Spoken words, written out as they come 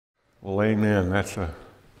Well, amen. That's a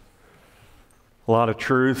lot of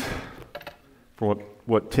truth for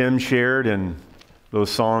what Tim shared and those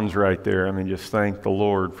songs right there. I mean, just thank the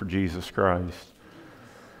Lord for Jesus Christ.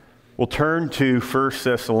 We'll turn to 1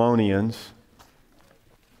 Thessalonians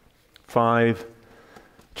 5,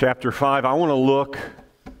 chapter 5. I want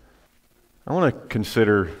to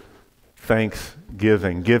consider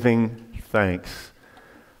thanksgiving, giving thanks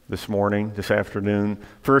this afternoon.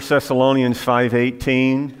 1 Thessalonians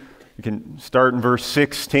 5:18. You can start in verse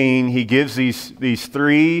 16. He gives these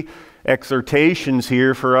three exhortations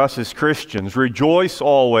here for us as Christians. Rejoice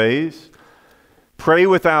always, pray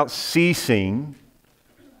without ceasing.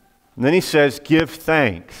 And then he says, give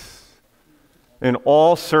thanks in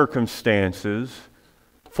all circumstances,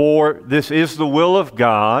 for this is the will of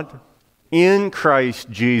God in Christ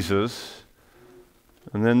Jesus.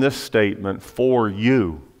 And then this statement, for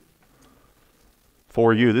you.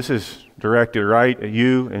 For you. This is directed right at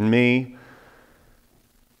you and me.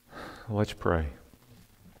 Let's pray.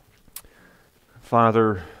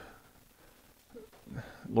 Father,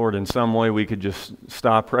 Lord, in some way we could just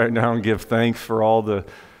stop right now and give thanks for all the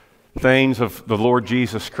things of the Lord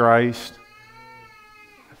Jesus Christ.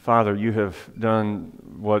 Father, you have done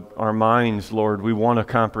what our minds, Lord, we want to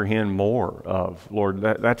comprehend more of. Lord,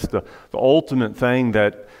 that's the ultimate thing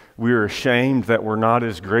that we're ashamed that we're not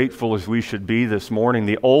as grateful as we should be this morning.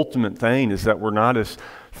 The ultimate thing is that we're not as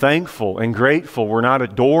thankful and grateful. We're not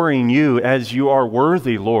adoring you as you are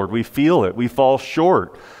worthy, Lord. We feel it. We fall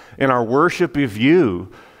short in our worship of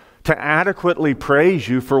you to adequately praise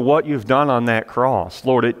you for what you've done on that cross.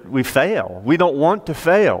 Lord, we fail. We don't want to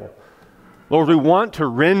fail. Lord, we want to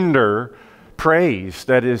render praise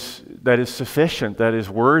that is sufficient, that is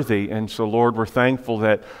worthy. And so, Lord, we're thankful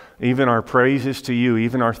that even our praises to you,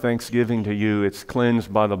 even our thanksgiving to you, it's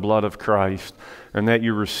cleansed by the blood of Christ, and that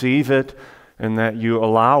you receive it and that you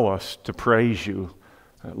allow us to praise you.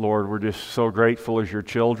 Lord, we're just so grateful as your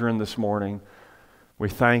children this morning. We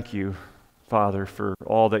thank you, Father, for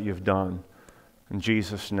all that you've done. In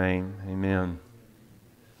Jesus' name, amen.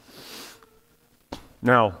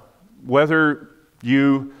 Now, whether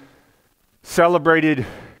you celebrated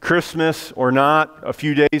Christmas or not a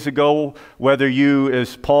few days ago, whether you,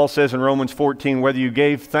 as Paul says in Romans 14, whether you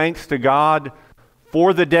gave thanks to God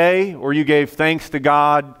for the day or you gave thanks to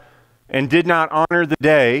God and did not honor the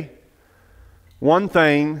day, one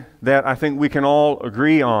thing that I think we can all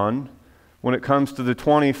agree on when it comes to the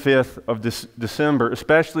 25th of December,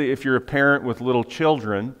 especially if you're a parent with little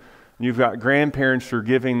children, and you've got grandparents who are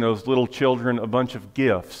giving those little children a bunch of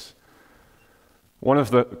gifts. One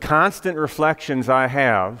of the constant reflections I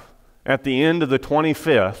have at the end of the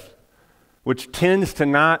 25th, which tends to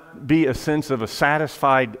not be a sense of a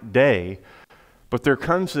satisfied day, but there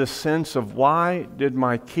comes this sense of, why did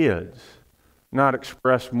my kids not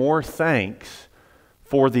express more thanks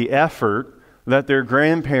for the effort that their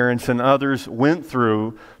grandparents and others went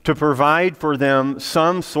through to provide for them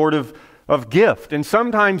some sort of gift? And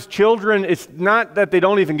sometimes children, it's not that they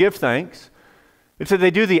don't even give thanks, it's that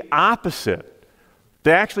they do the opposite.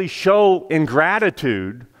 They actually show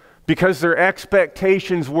ingratitude because their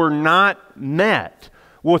expectations were not met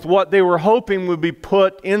with what they were hoping would be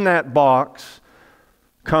put in that box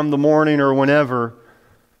come the morning or whenever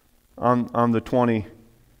on the 25th.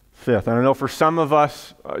 And I know for some of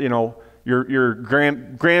us, your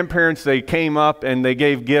grandparents, they came up and they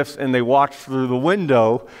gave gifts and they watched through the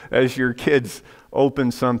window as your kids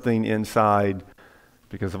opened something inside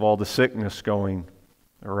because of all the sickness going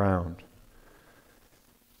around.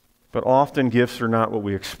 But often gifts are not what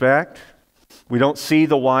we expect. We don't see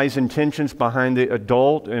the wise intentions behind the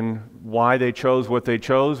adult and why they chose what they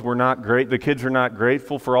chose. The kids are not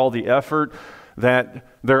grateful for all the effort that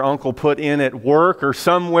their uncle put in at work or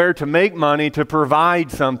somewhere to make money to provide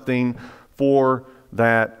something for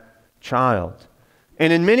that child.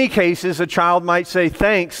 And in many cases, a child might say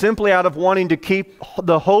thanks simply out of wanting to keep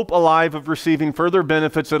the hope alive of receiving further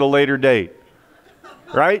benefits at a later date.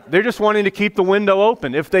 Right? They're just wanting to keep the window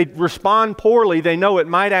open. If they respond poorly, they know it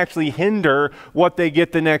might actually hinder what they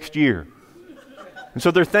get the next year. And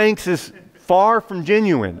so their thanks is far from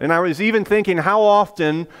genuine. And I was even thinking, how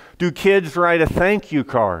often do kids write a thank you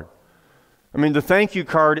card? I mean, the thank you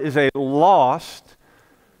card is a lost,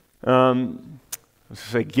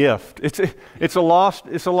 gift. It's a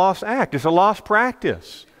lost act. It's a lost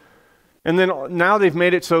practice. And then now they've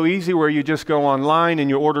made it so easy where you just go online and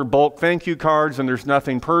you order bulk thank you cards and there's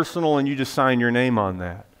nothing personal and you just sign your name on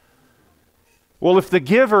that. Well, if the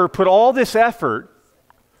giver put all this effort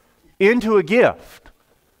into a gift,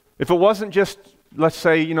 if it wasn't just, let's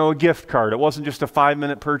say, a gift card, it wasn't just a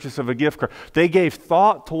 5-minute purchase of a gift card, they gave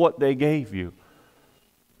thought to what they gave you.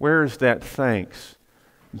 Where is that thanks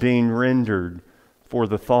being rendered for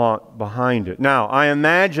the thought behind it? Now, I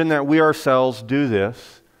imagine that we ourselves do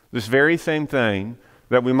this very same thing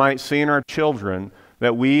that we might see in our children,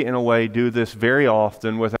 that we, in a way, do this very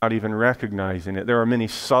often without even recognizing it. There are many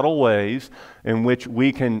subtle ways in which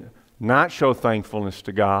we can not show thankfulness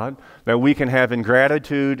to God, that we can have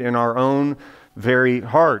ingratitude in our own very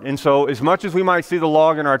heart. And so, as much as we might see the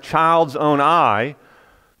log in our child's own eye,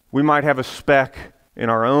 we might have a speck in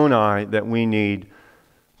our own eye that we need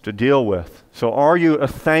to deal with. So, are you a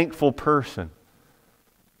thankful person?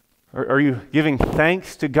 Are you giving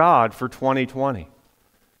thanks to God for 2020?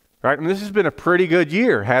 Right? I mean, this has been a pretty good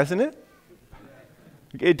year, hasn't it?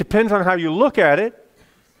 It depends on how you look at it.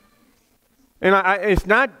 And it's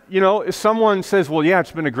not, if someone says, well, yeah,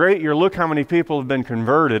 it's been a great year, look how many people have been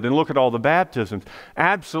converted, and look at all the baptisms.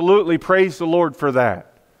 Absolutely, praise the Lord for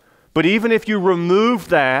that. But even if you remove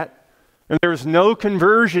that, and there's no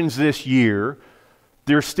conversions this year,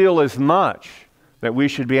 there still is much that we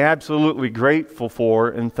should be absolutely grateful for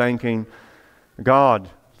and thanking God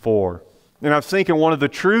for. And I was thinking one of the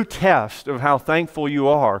true tests of how thankful you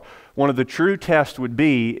are, one of the true tests would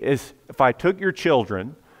be is if I took your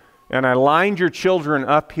children and I lined your children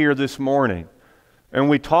up here this morning and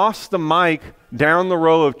we tossed the mic down the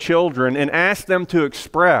row of children and asked them to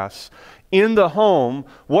express in the home,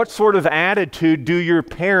 what sort of attitude do your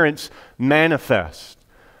parents manifest?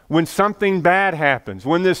 When something bad happens,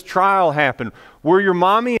 when this trial happened, were your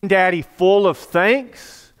mommy and daddy full of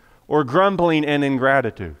thanks or grumbling and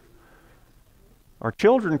ingratitude? Our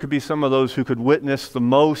children could be some of those who could witness the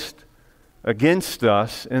most against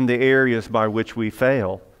us in the areas by which we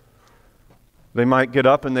fail. They might get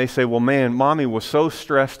up and they say, well, man, mommy was so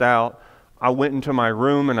stressed out, I went into my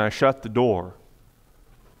room and I shut the door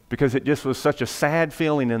because it just was such a sad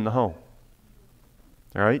feeling in the home.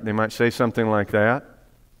 All right? They might say something like that.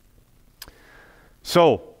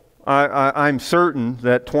 So, I'm certain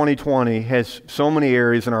that 2020 has so many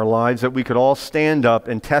areas in our lives that we could all stand up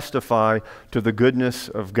and testify to the goodness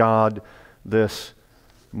of God this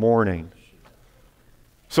morning.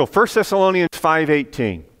 So 1 Thessalonians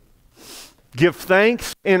 5:18. Give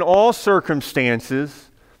thanks in all circumstances,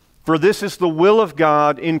 for this is the will of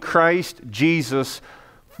God in Christ Jesus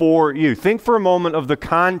for you. Think for a moment of the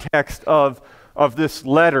context of this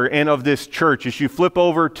letter and of this church. As you flip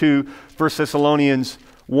over to 1 Thessalonians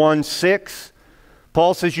 1:6,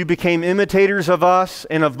 Paul says, you became imitators of us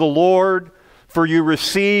and of the Lord, for you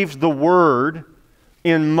received the word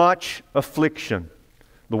in much affliction.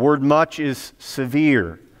 The word much is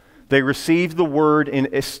severe. They received the word in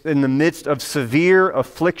the midst of severe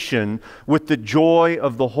affliction with the joy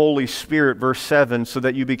of the Holy Spirit, verse 7, so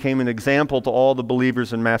that you became an example to all the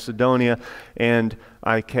believers in Macedonia and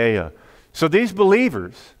Achaia. So these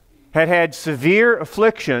believers had severe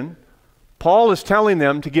affliction. Paul is telling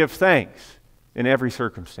them to give thanks in every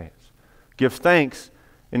circumstance. Give thanks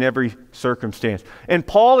in every circumstance. And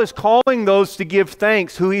Paul is calling those to give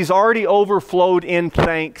thanks who he's already overflowed in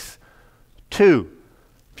thanks to.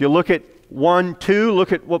 If you look at 1:2,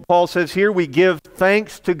 look at what Paul says here. We give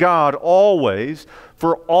thanks to God always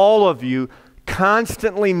for all of you,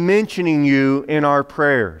 constantly mentioning you in our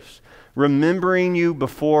prayers, remembering you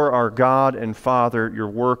before our God and Father, your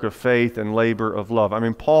work of faith and labor of love. I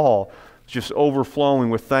mean, Paul is just overflowing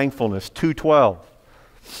with thankfulness. 2:12.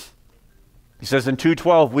 He says in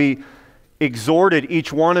 2:12, we exhorted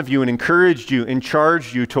each one of you and encouraged you and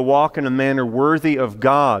charged you to walk in a manner worthy of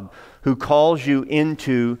God, who calls you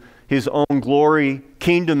into his own glory,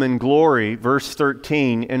 kingdom and glory, verse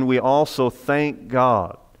 13, and we also thank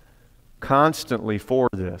God constantly for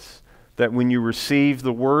this, that when you received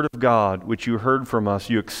the word of God, which you heard from us,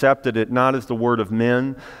 you accepted it not as the word of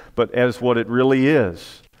men, but as what it really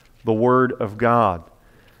is, the word of God.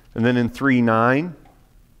 And then in 3:9,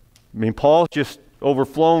 Paul's just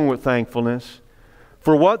overflowing with thankfulness.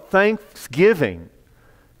 For what thanksgiving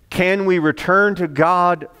can we return to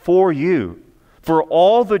God for you, for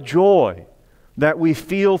all the joy that we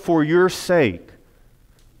feel for your sake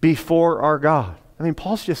before our God?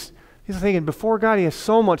 Paul's he's thinking before God he has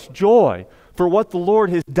so much joy for what the Lord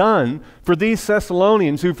has done for these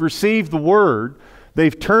Thessalonians who've received the word.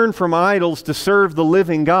 They've turned from idols to serve the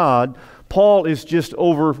living God. Paul is just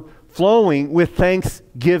overflowing with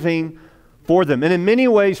thanksgiving for them. And in many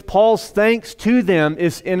ways, Paul's thanks to them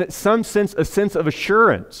is in some sense a sense of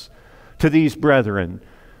assurance to these brethren.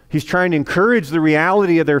 He's trying to encourage the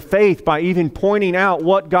reality of their faith by even pointing out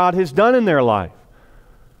what God has done in their life.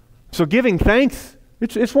 So giving thanks,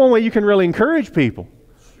 it's one way you can really encourage people.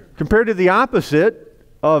 Compared to the opposite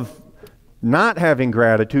of not having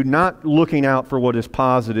gratitude, not looking out for what is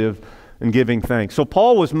positive and giving thanks. So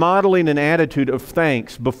Paul was modeling an attitude of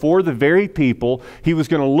thanks before the very people he was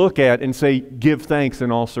going to look at and say, give thanks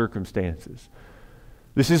in all circumstances.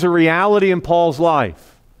 This is a reality in Paul's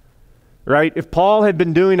life, right? If Paul had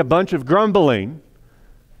been doing a bunch of grumbling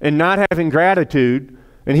and not having gratitude,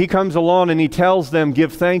 and he comes along and he tells them,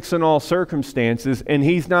 give thanks in all circumstances, and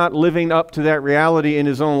he's not living up to that reality in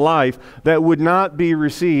his own life, that would not be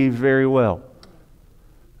received very well.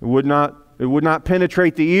 It would not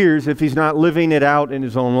penetrate the ears if he's not living it out in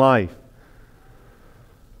his own life.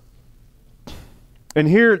 And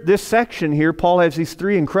here, this section here, Paul has these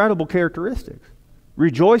three incredible characteristics.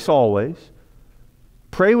 Rejoice always,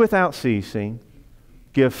 pray without ceasing,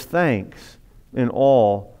 give thanks in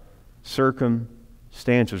all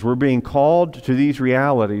circumstances. We're being called to these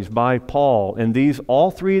realities by Paul, and all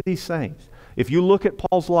three of these things. If you look at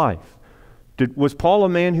Paul's life, was Paul a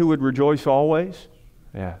man who would rejoice always?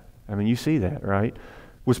 Yeah, I mean, you see that, right?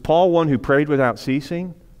 Was Paul one who prayed without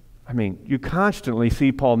ceasing? I mean, you constantly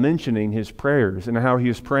see Paul mentioning his prayers and how he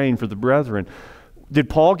was praying for the brethren. Did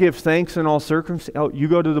Paul give thanks in all circumstances? Oh, you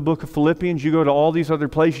go to the book of Philippians, you go to all these other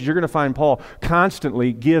places, you're going to find Paul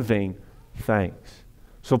constantly giving thanks.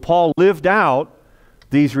 So Paul lived out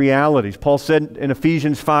these realities. Paul said in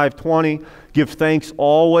Ephesians 5:20, give thanks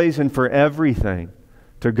always and for everything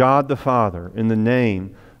to God the Father in the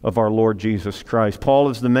name of our Lord Jesus Christ. Paul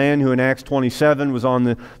is the man who in Acts 27 was on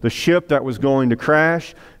the ship that was going to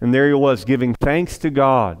crash, and there he was giving thanks to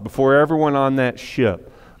God before everyone on that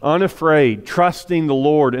ship, unafraid, trusting the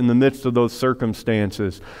Lord in the midst of those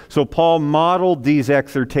circumstances. So Paul modeled these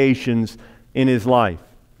exhortations in his life.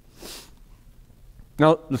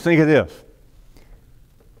 Now, let's think of this.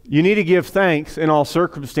 You need to give thanks in all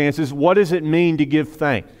circumstances. What does it mean to give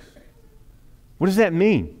thanks? What does that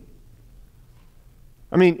mean?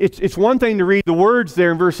 I mean, it's one thing to read the words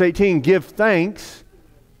there in verse 18, give thanks.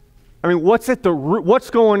 I mean, what's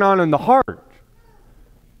going on in the heart?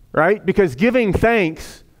 Right? Because giving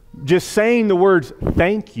thanks, just saying the words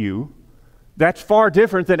thank you, that's far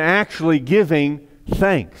different than actually giving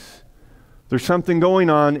thanks. There's something going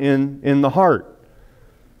on in the heart.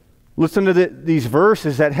 Listen to these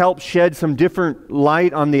verses that help shed some different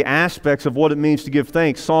light on the aspects of what it means to give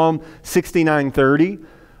thanks. Psalm 69:30.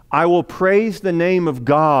 I will praise the name of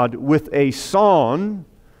God with a song.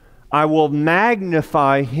 I will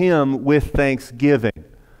magnify Him with thanksgiving.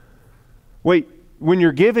 Wait, when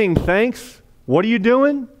you're giving thanks, what are you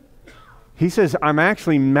doing? He says, I'm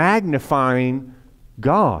actually magnifying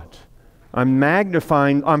God.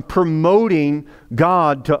 I'm promoting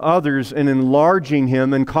God to others and enlarging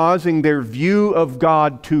Him and causing their view of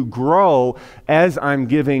God to grow as I'm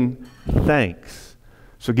giving thanks.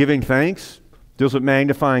 So giving thanks deals with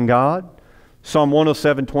magnifying God. Psalm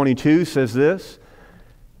 107:22 says this,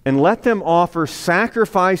 and let them offer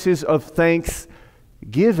sacrifices of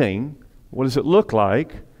thanksgiving. What does it look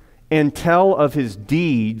like? And tell of His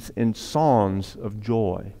deeds in songs of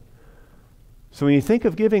joy. So when you think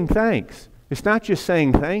of giving thanks, it's not just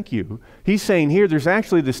saying thank you. He's saying here there's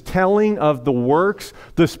actually this telling of the works,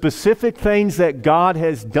 the specific things that God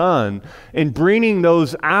has done, and bringing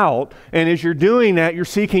those out. And as you're doing that, you're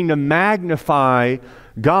seeking to magnify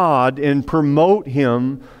God and promote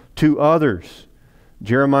Him to others.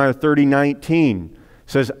 Jeremiah 30:19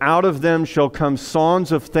 says, out of them shall come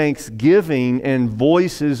songs of thanksgiving and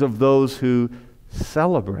voices of those who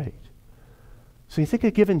celebrate. So you think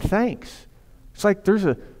of giving thanks. It's like there's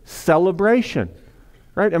a celebration,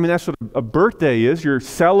 right? I mean, that's what a birthday is. You're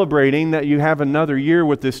celebrating that you have another year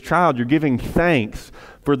with this child. You're giving thanks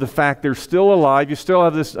for the fact they're still alive. You still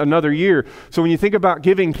have this another year. So when you think about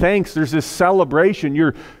giving thanks, there's this celebration.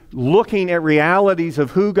 You're looking at realities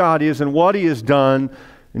of who God is and what He has done,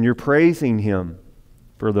 and you're praising Him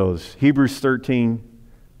for those. Hebrews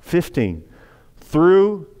 13:15.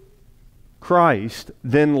 Through Christ,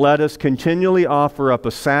 then let us continually offer up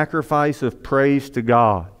a sacrifice of praise to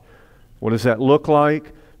God. What does that look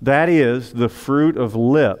like? That is the fruit of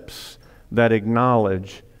lips that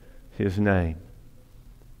acknowledge His name.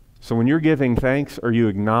 So when you're giving thanks, are you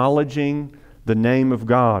acknowledging the name of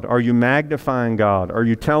God? Are you magnifying God? Are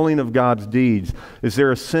you telling of God's deeds? Is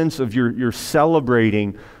there a sense of you're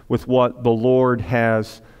celebrating with what the Lord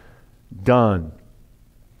has done?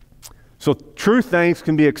 So true thanks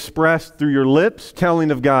can be expressed through your lips,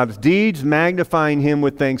 telling of God's deeds, magnifying Him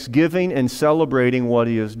with thanksgiving, and celebrating what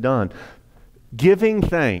He has done. Giving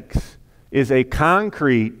thanks is a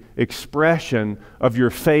concrete expression of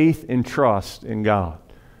your faith and trust in God.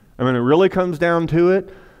 I mean, it really comes down to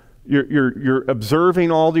it. You're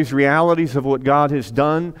observing all these realities of what God has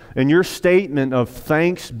done, and your statement of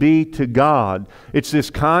thanks be to God, it's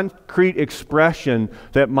this concrete expression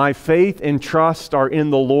that my faith and trust are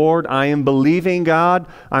in the Lord. I am believing God.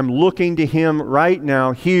 I'm looking to Him right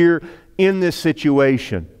now here in this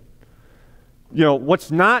situation. You know,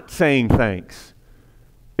 what's not saying thanks?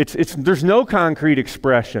 There's no concrete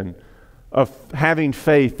expression of having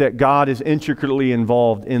faith that God is intricately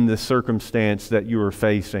involved in the circumstance that you are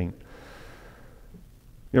facing.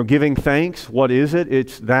 You know, giving thanks, what is it?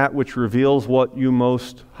 It's that which reveals what you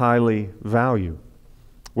most highly value.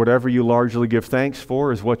 Whatever you largely give thanks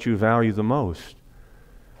for is what you value the most.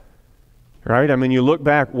 Right? I mean, you look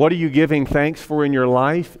back, what are you giving thanks for in your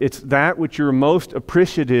life? It's that which you're most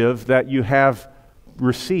appreciative that you have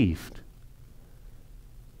received.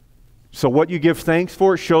 So what you give thanks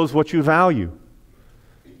for, it shows what you value.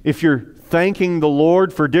 If you're thanking the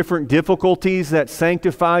Lord for different difficulties that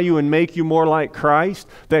sanctify you and make you more like Christ,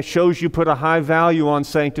 that shows you put a high value on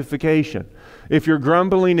sanctification. If you're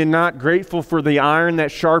grumbling and not grateful for the iron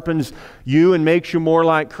that sharpens you and makes you more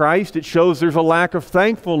like Christ, it shows there's a lack of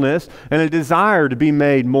thankfulness and a desire to be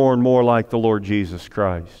made more and more like the Lord Jesus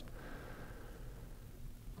Christ.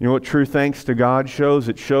 You know what true thanks to God shows?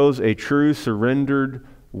 It shows a true surrendered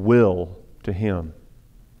will to Him.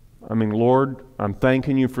 I mean, Lord, I'm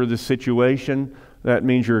thanking you for this situation. That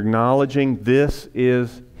means you're acknowledging this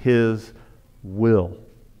is His will.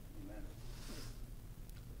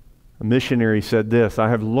 A missionary said this, I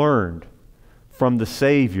have learned from the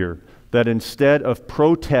Savior that instead of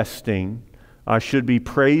protesting, I should be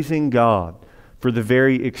praising God for the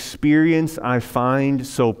very experience I find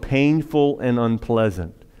so painful and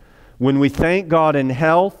unpleasant. When we thank God in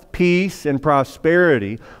health, peace, and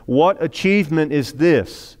prosperity, what achievement is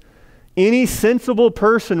this? Any sensible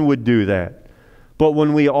person would do that. But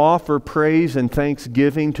when we offer praise and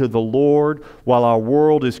thanksgiving to the Lord while our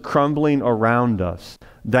world is crumbling around us,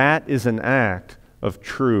 that is an act of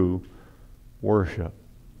true worship.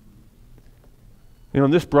 You know,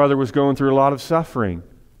 this brother was going through a lot of suffering,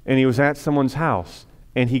 and he was at someone's house,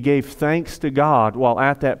 and he gave thanks to God while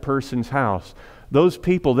at that person's house. Those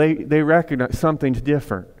people, they recognize something's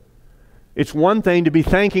different. It's one thing to be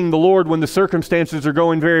thanking the Lord when the circumstances are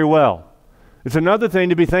going very well. It's another thing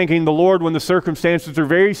to be thanking the Lord when the circumstances are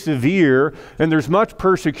very severe and there's much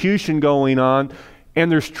persecution going on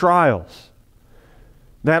and there's trials.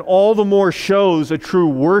 That all the more shows a true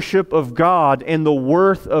worship of God and the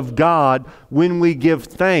worth of God when we give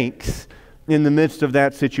thanks in the midst of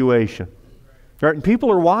that situation. Right? And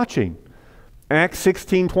people are watching. Acts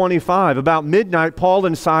 16:25, about midnight, Paul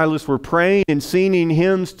and Silas were praying and singing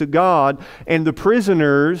hymns to God, and the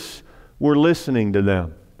prisoners were listening to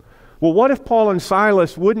them. Well, what if Paul and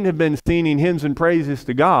Silas wouldn't have been singing hymns and praises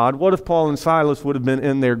to God? What if Paul and Silas would have been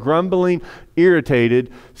in there grumbling,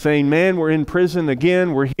 irritated, saying, man, we're in prison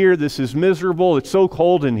again, we're here, this is miserable, it's so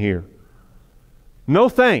cold in here. No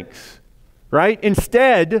thanks, right?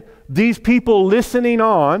 Instead, these people listening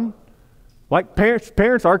on, like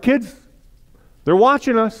parents, our kids, they're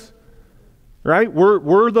watching us, right?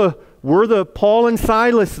 We're the Paul and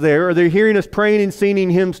Silas there. Are they hearing us praying and singing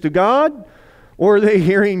hymns to God? Or are they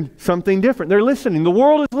hearing something different? They're listening. The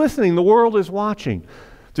world is listening. The world is watching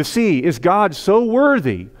to see, is God so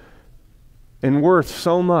worthy and worth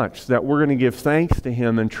so much that we're going to give thanks to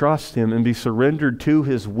Him and trust Him and be surrendered to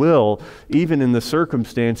His will, even in the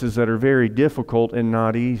circumstances that are very difficult and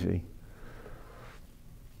not easy.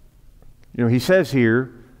 You know, he says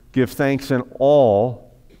here, give thanks in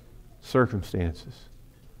all circumstances,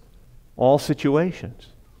 all situations.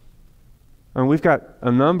 And we've got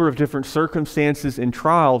a number of different circumstances and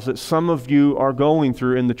trials that some of you are going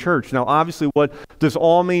through in the church. Now, obviously, what does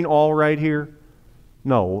all mean all right here?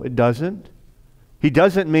 No, it doesn't. He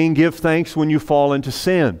doesn't mean give thanks when you fall into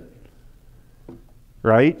sin.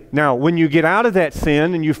 Right? Now, when you get out of that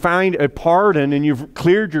sin and you find a pardon and you've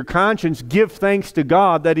cleared your conscience, give thanks to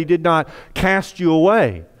God that He did not cast you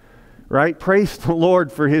away. Right? Praise the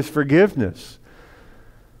Lord for His forgiveness.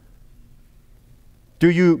 Do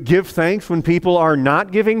you give thanks when people are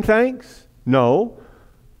not giving thanks? No.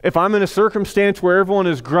 If I'm in a circumstance where everyone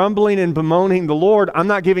is grumbling and bemoaning the Lord, I'm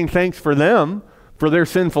not giving thanks for them, for their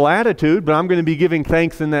sinful attitude, but I'm going to be giving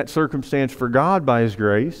thanks in that circumstance for God by His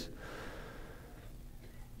grace.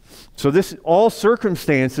 So this, all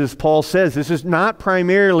circumstances, Paul says, this is not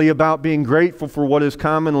primarily about being grateful for what is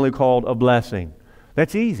commonly called a blessing.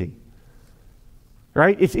 That's easy.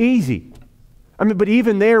 Right? It's easy. I mean, but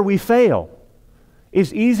even there we fail.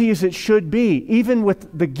 As easy as it should be, even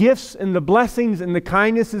with the gifts and the blessings and the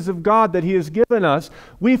kindnesses of God that He has given us,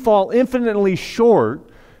 we fall infinitely short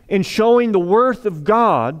in showing the worth of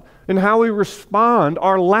God and how we respond,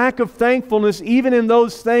 our lack of thankfulness even in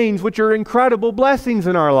those things which are incredible blessings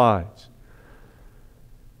in our lives.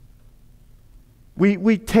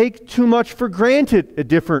 We take too much for granted at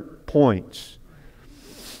different points.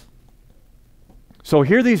 So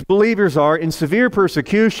here these believers are in severe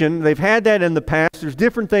persecution. They've had that in the past. There's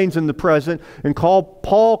different things in the present. And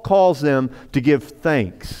Paul calls them to give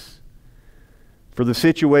thanks for the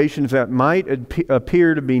situations that might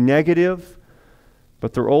appear to be negative,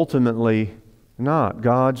 but they're ultimately not.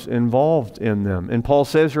 God's involved in them. And Paul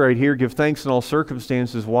says right here, give thanks in all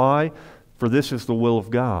circumstances. Why? For this is the will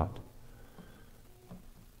of God.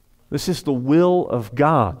 This is the will of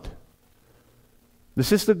God.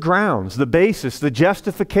 This is the grounds, the basis, the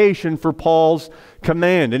justification for Paul's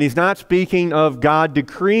command. And he's not speaking of God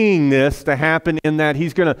decreeing this to happen in that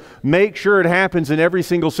he's going to make sure it happens in every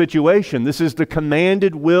single situation. This is the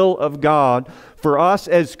commanded will of God for us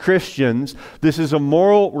as Christians. This is a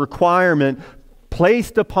moral requirement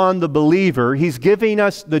placed upon the believer. He's giving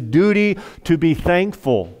us the duty to be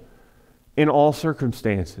thankful in all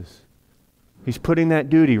circumstances. He's putting that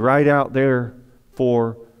duty right out there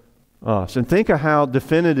for us. And think of how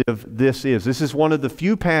definitive this is. This is one of the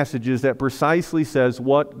few passages that precisely says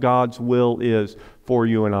what God's will is for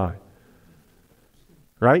you and I.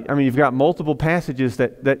 Right? I mean, you've got multiple passages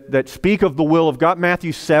that speak of the will of God.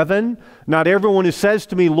 Matthew 7, not everyone who says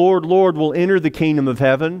to me, Lord, Lord, will enter the kingdom of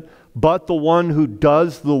heaven, but the one who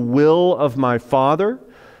does the will of my Father.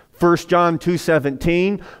 1 John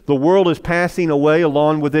 2:17, the world is passing away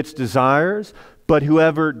along with its desires, but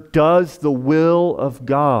whoever does the will of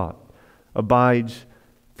God abides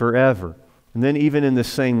forever. And then even in the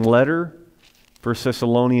same letter, 1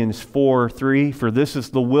 Thessalonians 4:3, for this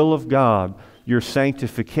is the will of God, your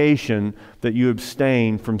sanctification, that you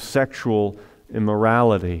abstain from sexual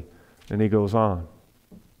immorality. And he goes on.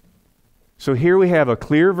 So here we have a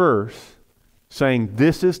clear verse saying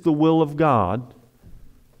this is the will of God.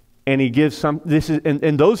 And he gives some,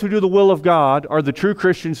 and those who do the will of God are the true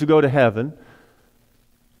Christians who go to heaven.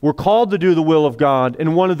 We're called to do the will of God.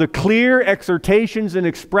 And one of the clear exhortations and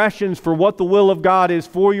expressions for what the will of God is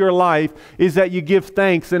for your life is that you give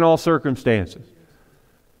thanks in all circumstances.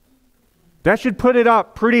 That should put it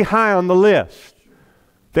up pretty high on the list.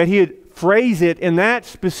 That he'd phrase it in that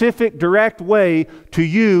specific, direct way to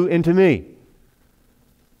you and to me.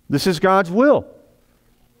 This is God's will.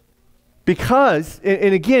 Because,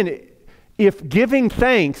 and again, if giving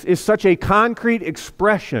thanks is such a concrete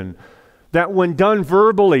expression that when done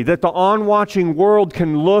verbally, that the on-watching world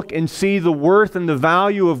can look and see the worth and the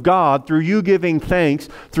value of God through you giving thanks,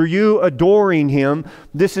 through you adoring Him,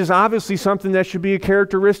 this is obviously something that should be a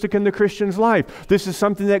characteristic in the Christian's life. This is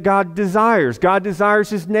something that God desires. God desires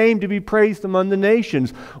His name to be praised among the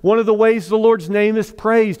nations. One of the ways the Lord's name is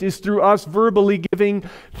praised is through us verbally giving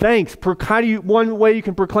thanks. One way you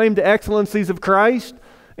can proclaim the excellencies of Christ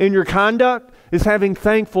in your conduct is having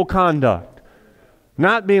thankful conduct.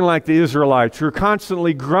 Not being like the Israelites who are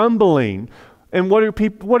constantly grumbling. And what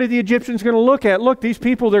are the Egyptians going to look at? Look, these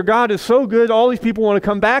people, their God is so good, all these people want to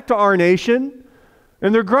come back to our nation,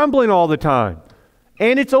 and they're grumbling all the time.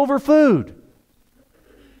 And it's over food.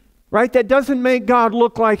 Right? That doesn't make God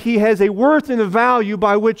look like He has a worth and a value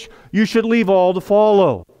by which you should leave all to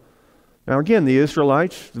follow. Now again, the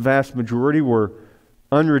Israelites, the vast majority, were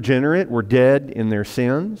unregenerate, were dead in their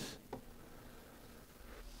sins.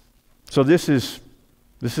 So this is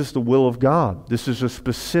the will of God. This is a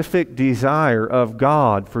specific desire of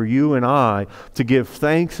God for you and I to give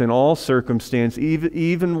thanks in all circumstances,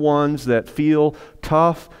 even ones that feel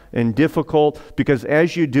tough and difficult, because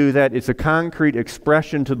as you do that, it's a concrete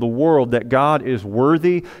expression to the world that God is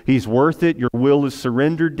worthy, He's worth it, your will is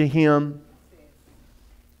surrendered to Him.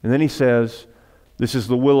 And then he says, this is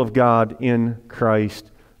the will of God in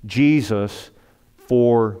Christ Jesus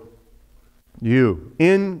for you.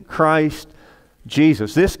 In Christ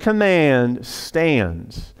Jesus. This command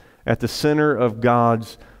stands at the center of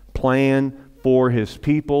God's plan for His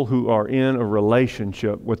people who are in a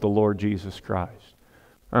relationship with the Lord Jesus Christ.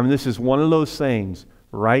 I mean, this is one of those things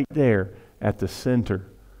right there at the center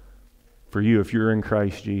for you if you're in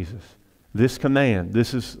Christ Jesus. This command,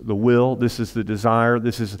 this is the will, this is the desire,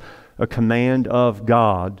 this is a command of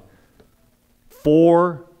God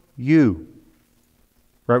for you.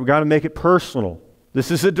 Right? We've got to make it personal. This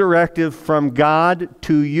is a directive from God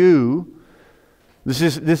to you. This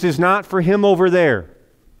is not for him over there.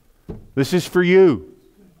 This is for you.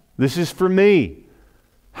 This is for me.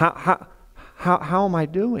 How am I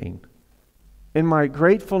doing in my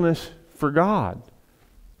gratefulness for God?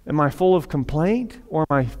 Am I full of complaint or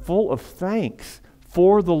am I full of thanks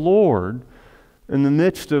for the Lord in the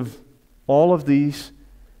midst of all of these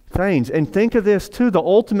things. And think of this too,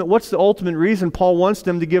 what's the ultimate reason Paul wants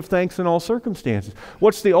them to give thanks in all circumstances?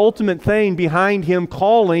 What's the ultimate thing behind him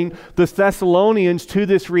calling the Thessalonians to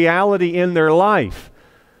this reality in their life?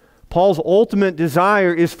 Paul's ultimate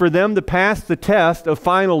desire is for them to pass the test of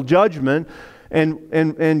final judgment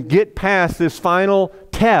and get past this final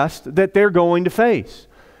test that they're going to face.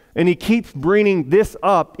 And he keeps bringing this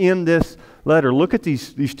up in this letter. Look at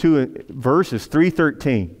these two verses,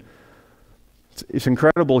 3:13. It's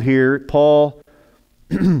incredible here. Paul,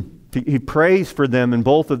 he prays for them in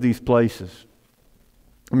both of these places.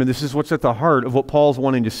 I mean, this is what's at the heart of what Paul's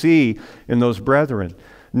wanting to see in those brethren.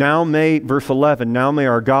 Verse 11, now may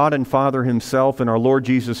our God and Father himself and our Lord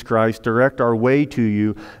Jesus Christ direct our way to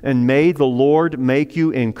you, and may the Lord make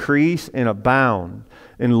you increase and abound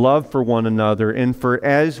in love for one another, and for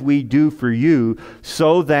as we do for you,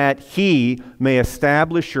 so that he may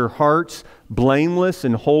establish your hearts blameless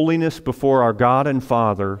in holiness before our God and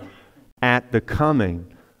Father at the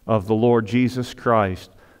coming of the Lord Jesus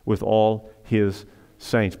Christ with all his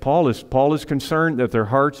saints. Paul is concerned that their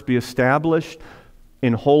hearts be established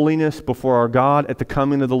in holiness before our God at the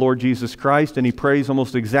coming of the Lord Jesus Christ, and he prays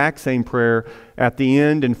almost the exact same prayer at the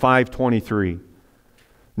end in 5:23.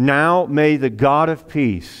 Now may the God of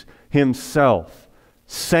peace himself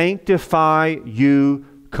sanctify you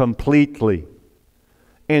completely,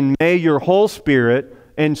 and may your whole spirit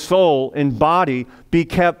and soul and body be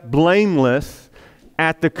kept blameless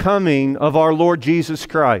at the coming of our Lord Jesus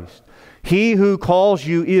Christ. He who calls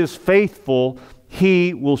you is faithful.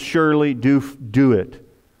 He will surely do it.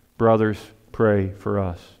 Brothers, pray for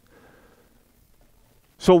us.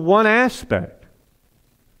 So one aspect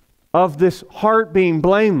of this heart being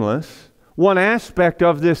blameless, one aspect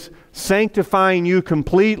of this sanctifying you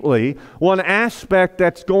completely, one aspect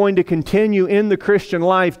that's going to continue in the Christian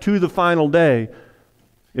life to the final day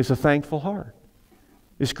is a thankful heart.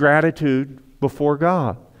 Is gratitude before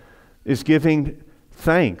God. Is giving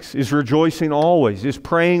thanks, is rejoicing always, is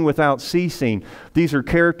praying without ceasing. These are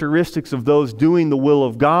characteristics of those doing the will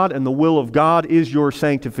of God, and the will of God is your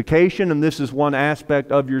sanctification, and this is one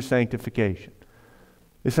aspect of your sanctification.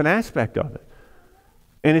 It's an aspect of it.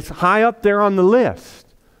 And it's high up there on the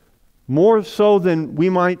list, more so than we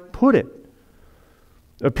might put it.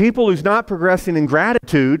 A people who's not progressing in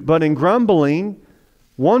gratitude, but in grumbling,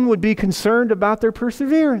 one would be concerned about their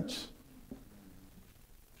perseverance.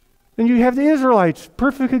 And you have the Israelites,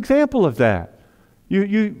 perfect example of that.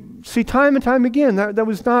 You see time and time again, that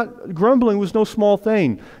was not, grumbling was no small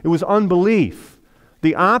thing. It was unbelief.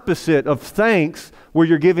 The opposite of thanks, where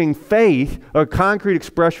you're giving faith, a concrete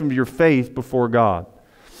expression of your faith before God.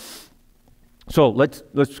 So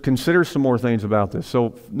let's consider some more things about this.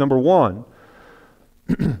 So number one,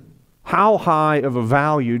 how high of a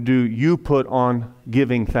value do you put on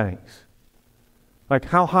giving thanks? Like,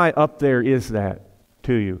 how high up there is that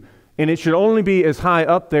to you? And it should only be as high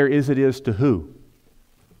up there as it is to who?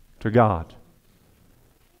 To God.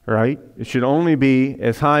 Right? It should only be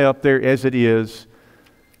as high up there as it is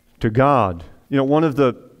to God. You know, one of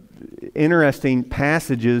the interesting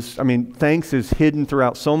passages, thanks is hidden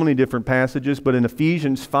throughout so many different passages, but in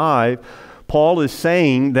Ephesians 5, Paul is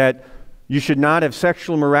saying that you should not have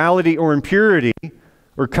sexual immorality or impurity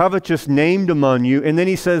or covetous named among you. And then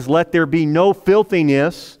he says, let there be no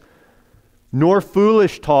filthiness, nor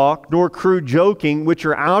foolish talk, nor crude joking, which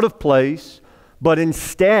are out of place, but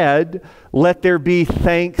instead let there be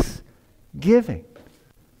thanksgiving.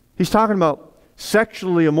 He's talking about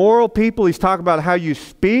sexually immoral people. He's talking about how you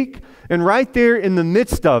speak. And right there in the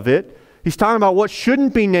midst of it, he's talking about what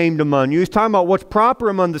shouldn't be named among you. He's talking about what's proper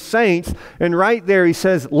among the saints. And right there he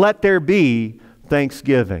says, let there be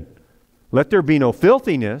thanksgiving. Let there be no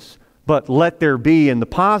filthiness, but let there be, in the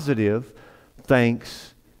positive,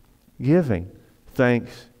 thanksgiving.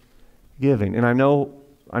 Thanksgiving. And I know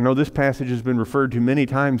this passage has been referred to many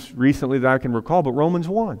times recently that I can recall, but Romans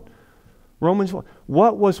 1. Romans 1.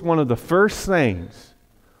 What was one of the first things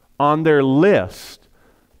on their list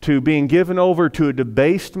to being given over to a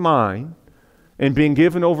debased mind and being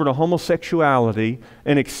given over to homosexuality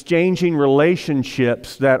and exchanging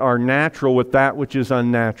relationships that are natural with that which is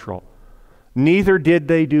unnatural? Neither did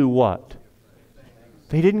they do what?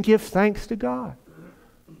 They didn't give thanks to God.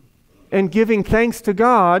 And giving thanks to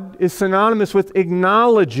God is synonymous with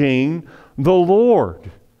acknowledging the Lord.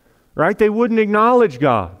 Right? They wouldn't acknowledge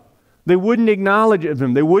God. They wouldn't acknowledge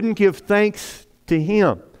Him. They wouldn't give thanks to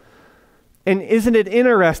Him. And isn't it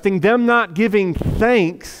interesting, them not giving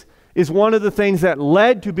thanks is one of the things that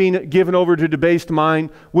led to being given over to debased mind,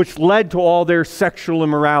 which led to all their sexual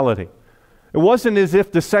immorality. It wasn't as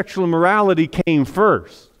if the sexual immorality came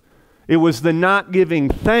first. It was the not giving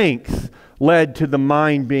thanks led to the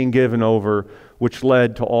mind being given over, which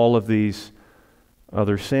led to all of these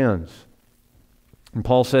other sins. And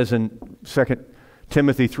Paul says in 2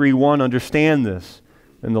 Timothy 3:1, understand this.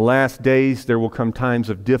 In the last days there will come times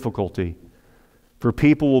of difficulty. For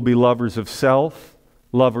people will be lovers of self,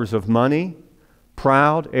 lovers of money,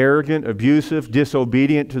 proud, arrogant, abusive,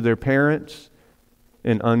 disobedient to their parents,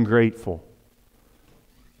 and ungrateful.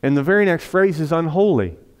 And the very next phrase is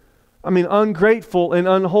unholy. I mean, ungrateful and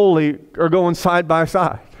unholy are going side by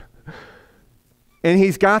side. And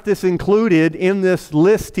he's got this included in this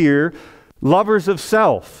list here. Lovers of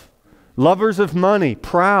self, lovers of money,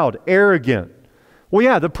 proud, arrogant. Well,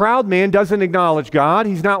 yeah, the proud man doesn't acknowledge God.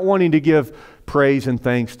 He's not wanting to give praise and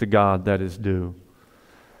thanks to God that is due.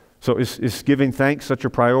 So is giving thanks such a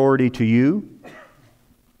priority to you?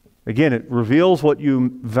 Again, it reveals what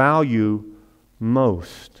you value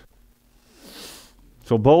most.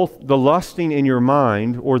 So both the lusting in your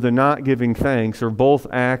mind or the not giving thanks are both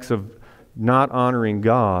acts of not honoring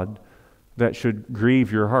God that should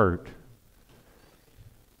grieve your heart.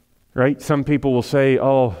 Right? Some people will say,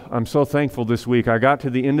 oh, I'm so thankful this week. I got to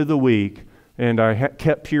the end of the week and I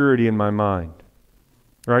kept purity in my mind.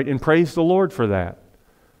 Right? And praise the Lord for that.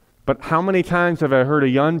 But how many times have I heard a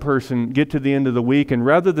young person get to the end of the week and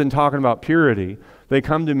rather than talking about purity, they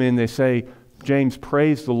come to me and they say, James,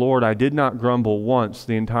 praise the Lord. I did not grumble once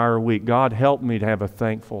the entire week. God helped me to have a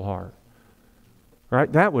thankful heart.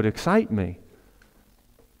 Right? That would excite me.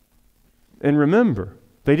 And remember,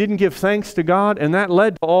 they didn't give thanks to God, and that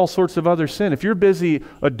led to all sorts of other sin. If you're busy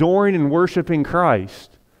adoring and worshiping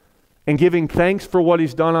Christ and giving thanks for what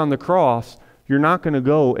He's done on the cross, you're not going to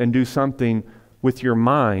go and do something with your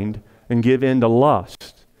mind and give in to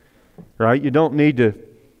lust. Right? You don't need to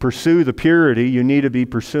pursue the purity. You need to be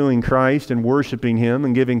pursuing Christ and worshiping Him,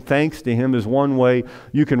 and giving thanks to Him is one way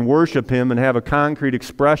you can worship Him and have a concrete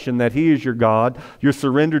expression that He is your God. You're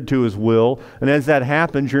surrendered to His will. And as that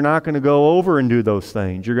happens, you're not going to go over and do those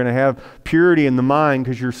things. You're going to have purity in the mind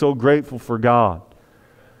because you're so grateful for God.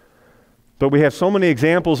 But we have so many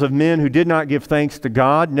examples of men who did not give thanks to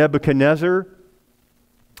God. Nebuchadnezzar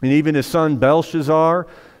and even his son Belshazzar.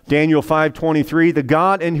 Daniel 5:23, the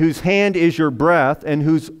God in whose hand is your breath and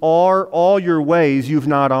whose are all your ways you've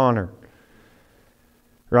not honored.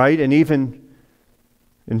 Right? And even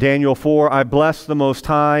in Daniel 4, I blessed the Most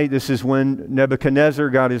High. This is when Nebuchadnezzar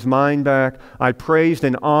got his mind back. I praised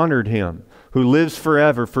and honored Him who lives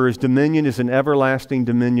forever, for His dominion is an everlasting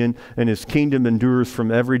dominion, and His kingdom endures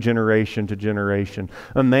from every generation to generation.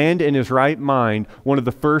 A man in his right mind, one of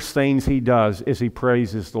the first things he does is he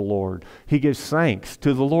praises the Lord. He gives thanks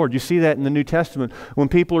to the Lord. You see that in the New Testament. When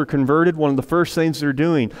people are converted, one of the first things they're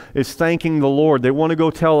doing is thanking the Lord. They want to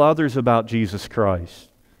go tell others about Jesus Christ.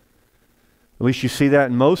 At least you see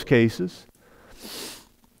that in most cases.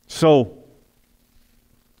 So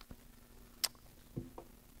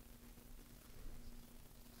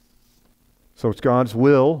it's God's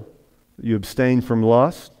will that you abstain from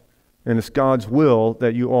lust, and it's God's will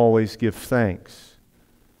that you always give thanks.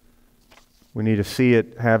 We need to see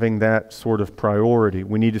it having that sort of priority.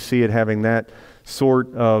 We need to see it having that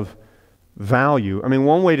sort of value. I mean,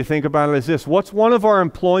 one way to think about it is this. What's one of our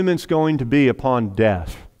employments going to be upon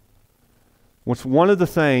death? What's one of the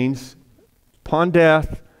things upon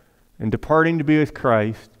death and departing to be with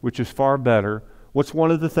Christ, which is far better, what's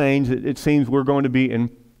one of the things that it seems we're going to be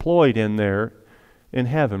employed in there in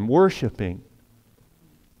heaven? Worshiping,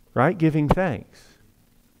 right? Giving thanks.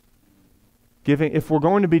 If we're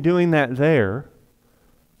going to be doing that there,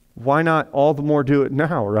 why not all the more do it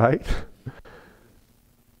now, right?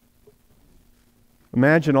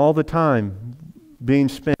 Imagine all the time being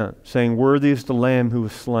spent saying, worthy is the Lamb who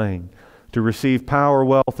was slain to receive power,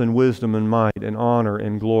 wealth, and wisdom, and might, and honor,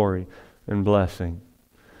 and glory, and blessing.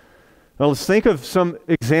 Now let's think of some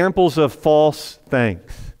examples of false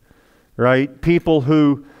thanks, right? People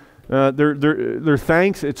who, their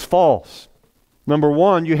thanks, it's false. Number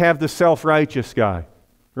one, you have the self-righteous guy,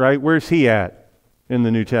 right? Where's he at in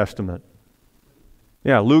the New Testament?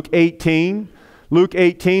 Yeah, Luke 18. Luke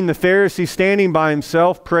 18, the Pharisee standing by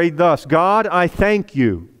himself prayed thus, God, I thank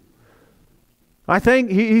you.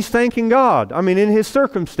 He's thanking God. I mean, in his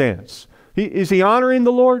circumstance. Is he honoring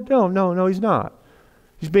the Lord? No, he's not.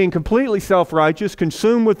 He's being completely self-righteous,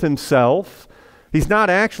 consumed with himself. He's not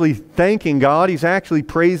actually thanking God. He's actually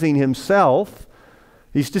praising himself.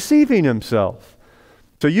 He's deceiving himself.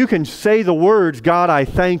 So you can say the words, God, I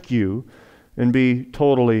thank you, and be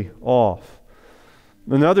totally off.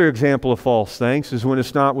 Another example of false thanks is when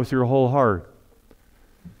it's not with your whole heart.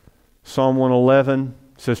 Psalm 111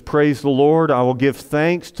 says, praise the Lord, I will give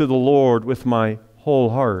thanks to the Lord with my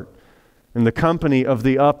whole heart. and the company of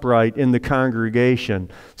the upright in the congregation.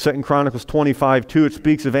 2 Chronicles 25:2, it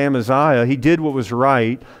speaks of Amaziah. He did what was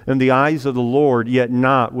right in the eyes of the Lord, yet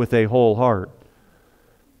not with a whole heart.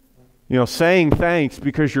 Saying thanks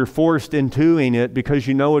because you're forced into it, because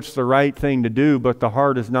you know it's the right thing to do, but the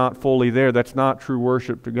heart is not fully there. That's not true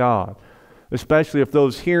worship to God. Especially if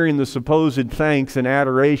those hearing the supposed thanks and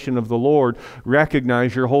adoration of the Lord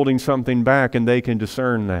recognize you're holding something back and they can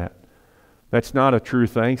discern that. That's not a true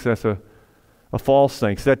thanks. That's a false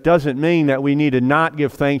thanks. That doesn't mean that we need to not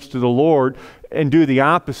give thanks to the Lord and do the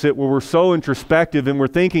opposite, where we're so introspective and we're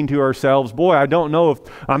thinking to ourselves, boy, I don't know if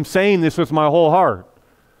I'm saying this with my whole heart.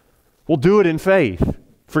 We'll do it in faith.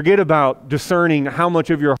 Forget about discerning how much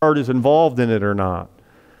of your heart is involved in it or not.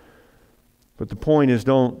 But the point is,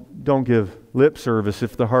 don't give lip service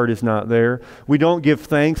if the heart is not there. We don't give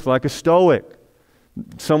thanks like a stoic.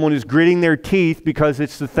 Someone is gritting their teeth because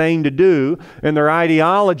it's the thing to do, and their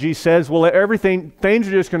ideology says, well, things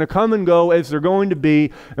are just going to come and go as they're going to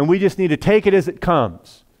be, and we just need to take it as it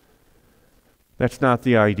comes. That's not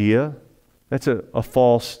the idea. That's a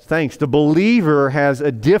false thanks. The believer has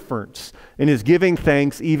a difference in his giving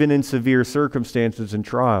thanks even in severe circumstances and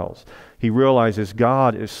trials. He realizes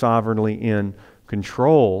God is sovereignly in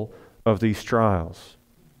control of these trials.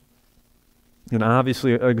 And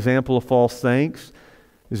obviously, an example of false thanks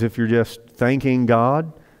is if you're just thanking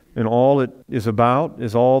God and all it is about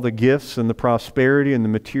is all the gifts and the prosperity and the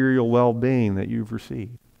material well-being that you've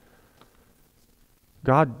received.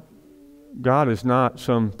 God is not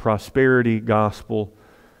some prosperity gospel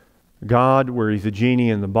God where He's a genie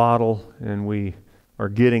in the bottle and we are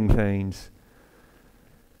getting things.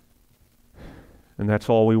 And that's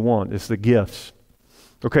all we want, is the gifts.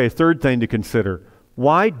 Okay, third thing to consider.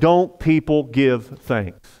 Why don't people give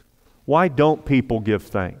thanks? Why don't people give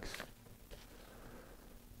thanks?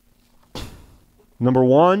 Number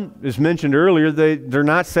one, as mentioned earlier, they're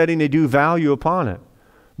not setting a due value upon it.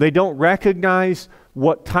 They don't recognize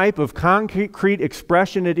what type of concrete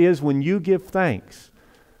expression it is when you give thanks.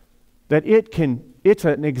 That it's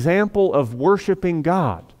an example of worshiping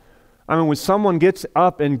God. I mean, when someone gets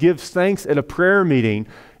up and gives thanks at a prayer meeting,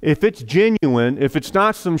 if it's genuine, if it's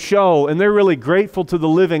not some show, and they're really grateful to the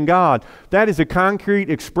living God, that is a concrete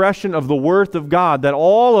expression of the worth of God that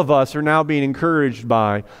all of us are now being encouraged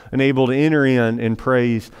by and able to enter in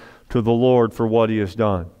praise to the Lord for what He has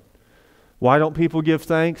done. Why don't people give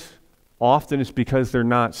thanks? Often it's because they're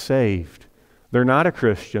not saved. They're not a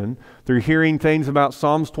Christian. They're hearing things about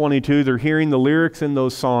Psalms 22. They're hearing the lyrics in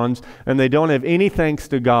those songs, and they don't have any thanks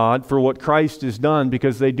to God for what Christ has done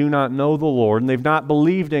because they do not know the Lord, and they've not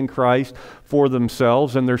believed in Christ for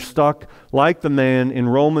themselves, and they're stuck like the man in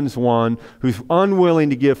Romans 1 who's unwilling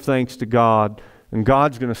to give thanks to God, and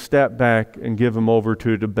God's going to step back and give them over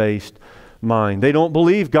to a debased mind. They don't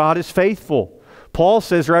believe God is faithful. Paul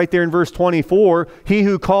says right there in verse 24, He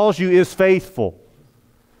who calls you is faithful.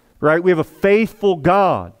 Right? We have a faithful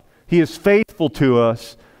God. He is faithful to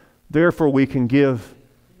us. Therefore, we can give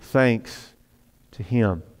thanks to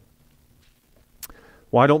Him.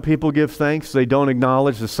 Why don't people give thanks? They don't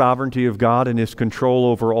acknowledge the sovereignty of God and His control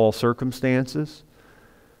over all circumstances.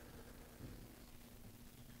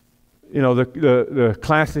 You know, the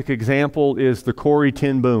classic example is the Corrie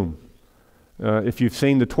ten Boom. If you've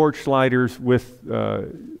seen the torchlighters with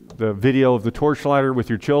the video of the torchlighter with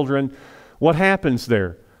your children, what happens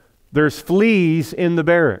there? There's fleas in the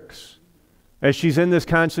barracks as she's in this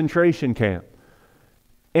concentration camp.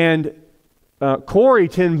 And Corrie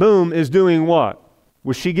ten Boom is doing what?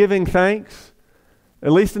 Was she giving thanks?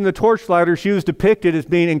 At least in the torchlighter, she was depicted as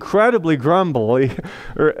being incredibly grumbly,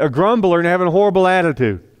 or a grumbler and having a horrible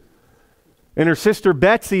attitude. And her sister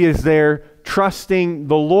Betsy is there trusting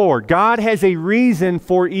the Lord. God has a reason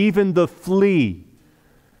for even the flea.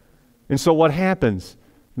 And so what happens?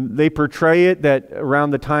 They portray it that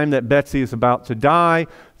around the time that Betsy is about to die,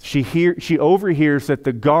 she overhears that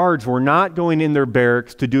the guards were not going in their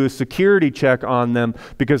barracks to do a security check on them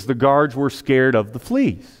because the guards were scared of the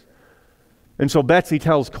fleas. And so Betsy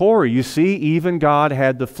tells Corrie, you see, even God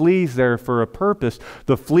had the fleas there for a purpose.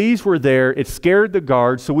 The fleas were there. It scared the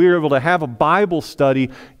guards, so we were able to have a Bible study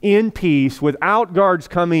in peace without guards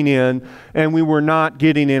coming in, and we were not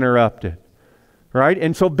getting interrupted. Right?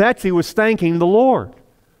 And so Betsy was thanking the Lord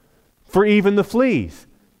for even the fleas.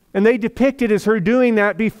 And they depict it as her doing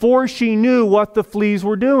that before she knew what the fleas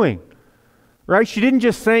were doing. Right? She didn't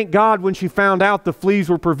just thank God when she found out the fleas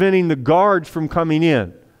were preventing the guards from coming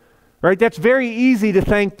in. Right? That's very easy to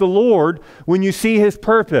thank the Lord when you see His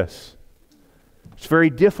purpose. It's very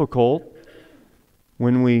difficult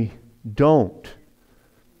when we don't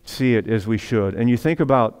see it as we should. And you think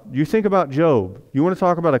about Job. You want to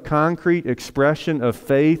talk about a concrete expression of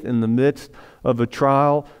faith in the midst of a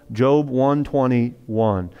trial? Job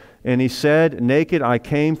 1:21. And he said, naked I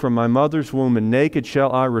came from my mother's womb, and naked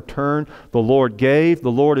shall I return. The Lord gave,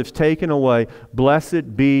 the Lord has taken away.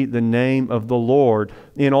 Blessed be the name of the Lord.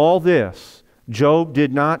 In all this, Job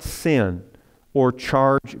did not sin or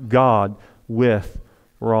charge God with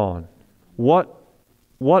wrong. What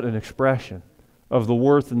an expression of the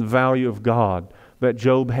worth and the value of God that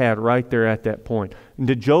Job had right there at that point. And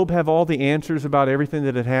did Job have all the answers about everything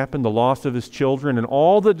that had happened, the loss of his children and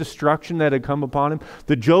all the destruction that had come upon him?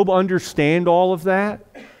 Did Job understand all of that?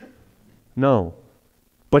 No.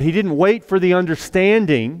 But he didn't wait for the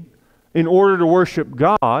understanding in order to worship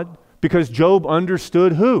God, because Job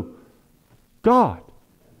understood who? God.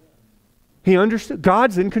 He understood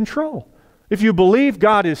God's in control. If you believe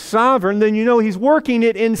God is sovereign, then you know He's working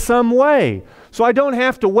it in some way. So I don't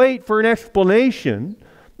have to wait for an explanation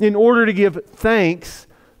in order to give thanks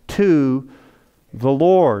to the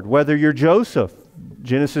Lord. Whether you're Joseph,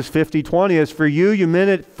 Genesis 50:20, as for you, you meant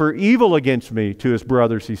it for evil against me, to his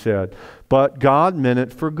brothers, he said. But God meant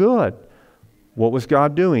it for good. What was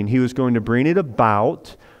God doing? He was going to bring it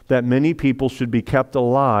about that many people should be kept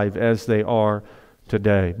alive as they are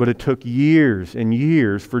today. But it took years and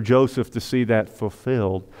years for Joseph to see that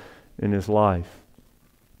fulfilled in his life.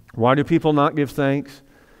 Why do people not give thanks?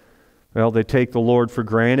 Well, they take the Lord for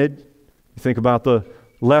granted. You think about the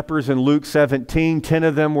lepers in Luke 17, 10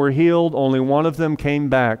 of them were healed, only one of them came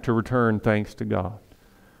back to return thanks to God.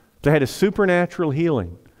 They had a supernatural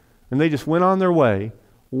healing, and they just went on their way.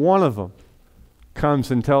 One of them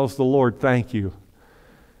comes and tells the Lord, thank you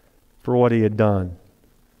for what He had done.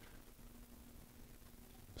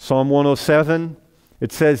 Psalm 107,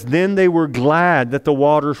 it says, then they were glad that the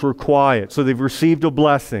waters were quiet. So they've received a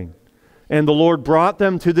blessing. And the Lord brought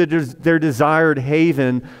them to their desired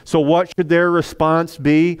haven. So what should their response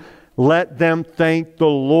be? Let them thank the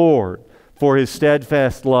Lord for His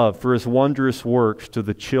steadfast love, for His wondrous works to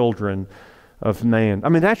the children of man. I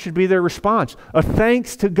mean, that should be their response. A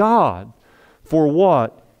thanks to God for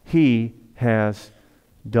what He has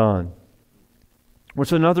done.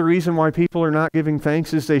 What's another reason why people are not giving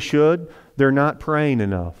thanks as they should? They're not praying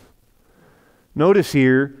enough. Notice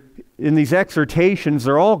here, in these exhortations,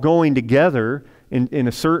 they're all going together in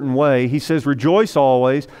a certain way. He says, rejoice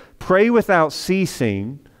always, pray without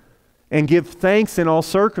ceasing, and give thanks in all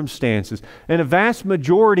circumstances. And a vast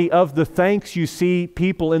majority of the thanks you see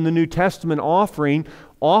people in the New Testament offering,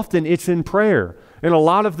 often it's in prayer. And a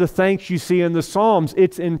lot of the thanks you see in the Psalms,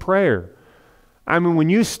 it's in prayer. I mean, when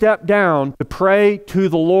you step down to pray to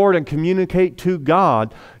the Lord and communicate to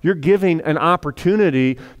God, you're giving an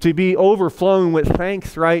opportunity to be overflowing with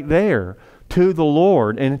thanks right there to the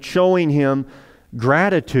Lord and showing Him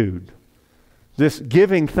gratitude. This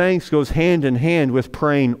giving thanks goes hand in hand with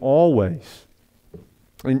praying always.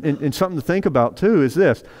 And something to think about too is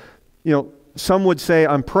this. You know, some would say,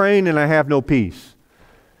 I'm praying and I have no peace.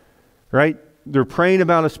 Right? They're praying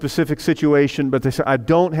about a specific situation, but they say, I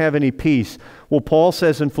don't have any peace. Well, Paul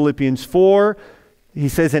says in Philippians 4, he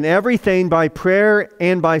says, in everything by prayer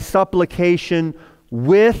and by supplication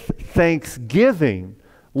with thanksgiving,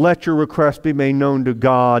 let your requests be made known to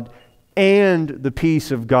God, and the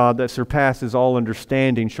peace of God that surpasses all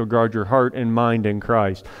understanding shall guard your heart and mind in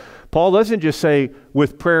Christ. Paul doesn't just say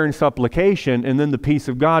with prayer and supplication, and then the peace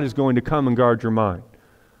of God is going to come and guard your mind.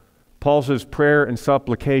 Paul says prayer and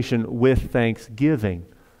supplication with thanksgiving.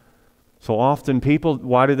 So often people,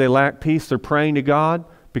 why do they lack peace? They're praying to God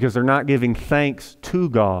because they're not giving thanks to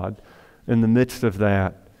God in the midst of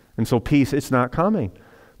that. And so peace, it's not coming.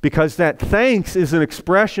 Because that thanks is an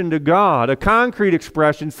expression to God, a concrete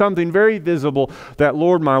expression, something very visible that,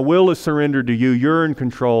 Lord, my will is surrendered to you. You're in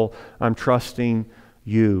control. I'm trusting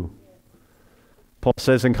you. Paul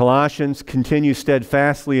says in Colossians, continue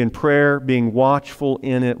steadfastly in prayer, being watchful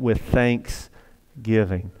in it with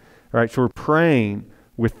thanksgiving. All right, so we're praying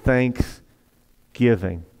with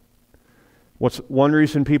thanksgiving. What's one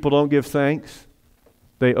reason people don't give thanks?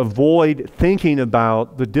 They avoid thinking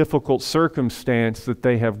about the difficult circumstance that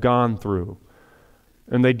they have gone through.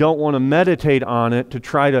 And they don't want to meditate on it to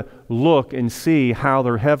try to look and see how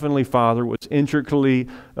their Heavenly Father was intricately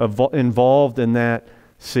involved in that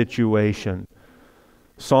situation.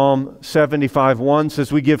 Psalm 75:1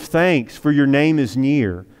 says, we give thanks for your name is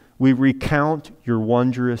near. We recount your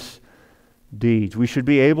wondrous deeds. We should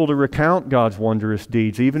be able to recount God's wondrous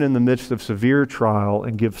deeds even in the midst of severe trial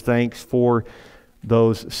and give thanks for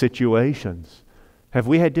those situations. Have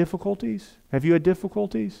we had difficulties? Have you had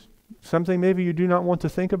difficulties? Something maybe you do not want to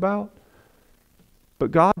think about? But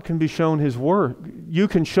God can be shown His worth. You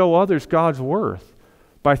can show others God's worth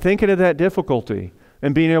by thinking of that difficulty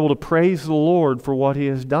and being able to praise the Lord for what He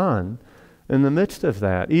has done in the midst of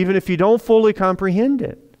that, even if you don't fully comprehend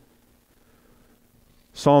it.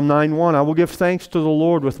 Psalm 9:1, I will give thanks to the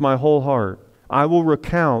Lord with my whole heart. I will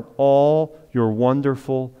recount all your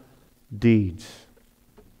wonderful deeds.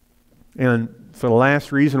 And for the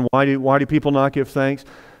last reason, why do people not give thanks?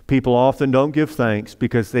 People often don't give thanks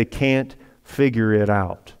because they can't figure it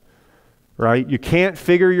out. Right? You can't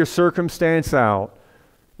figure your circumstance out.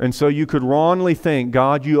 And so you could wrongly think,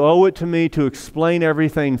 God, you owe it to me to explain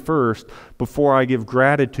everything first before I give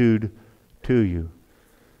gratitude to you.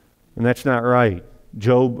 And that's not right.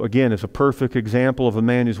 Job, again, is a perfect example of a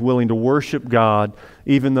man who's willing to worship God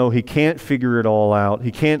even though he can't figure it all out.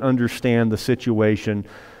 He can't understand the situation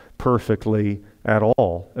perfectly at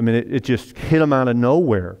all. I mean, it just hit him out of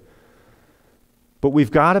nowhere. But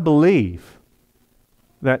we've got to believe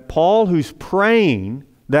that Paul, who's praying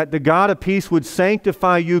that the God of peace would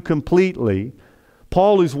sanctify you completely,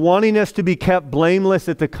 Paul, who's wanting us to be kept blameless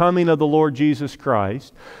at the coming of the Lord Jesus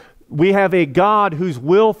Christ, we have a God whose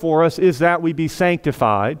will for us is that we be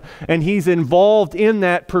sanctified, and He's involved in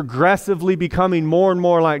that, progressively becoming more and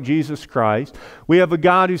more like Jesus Christ. We have a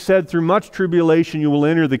God who said, through much tribulation you will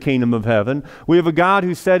enter the kingdom of heaven. We have a God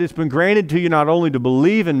who said, it's been granted to you not only to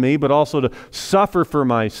believe in me, but also to suffer for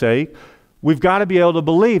my sake. We've got to be able to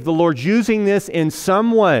believe the Lord's using this in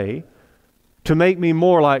some way to make me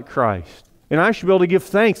more like Christ. And I should be able to give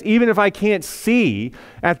thanks, even if I can't see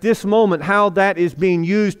at this moment how that is being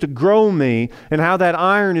used to grow me and how that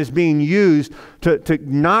iron is being used to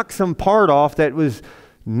knock some part off that was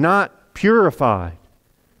not purified.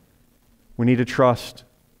 We need to trust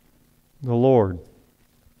the Lord.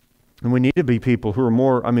 And we need to be people who are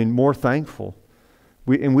more thankful.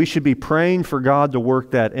 We should be praying for God to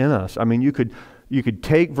work that in us. I mean, you could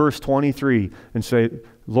take verse 23 and say,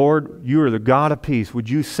 Lord, you are the God of peace. Would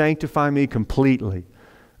you sanctify me completely?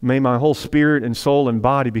 May my whole spirit and soul and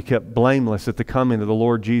body be kept blameless at the coming of the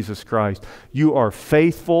Lord Jesus Christ. You are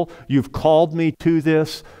faithful. You've called me to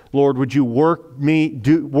this. Lord, would you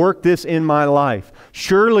work this in my life?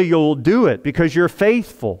 Surely you'll do it because you're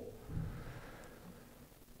faithful.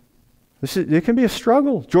 It can be a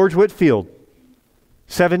struggle. George Whitefield,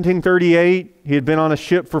 1738, he had been on a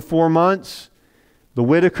ship for 4 months. The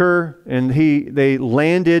Whitaker, and they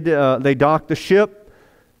landed, they docked the ship,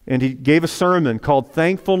 and he gave a sermon called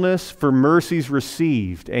Thankfulness for Mercies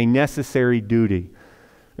Received, a Necessary Duty.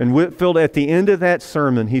 And Whitefield, at the end of that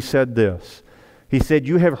sermon, he said this. He said,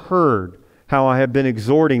 you have heard how I have been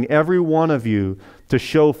exhorting every one of you to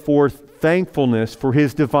show forth thankfulness for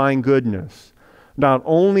His divine goodness, not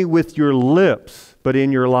only with your lips, but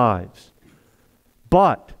in your lives.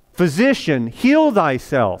 But, physician, heal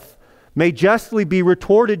thyself, may justly be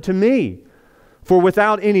retorted to me. For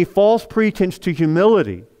without any false pretense to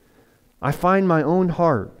humility, I find my own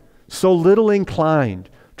heart so little inclined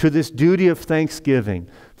to this duty of thanksgiving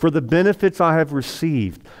for the benefits I have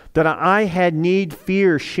received, that I had need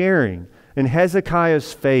fear sharing in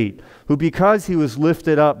Hezekiah's fate, who because he was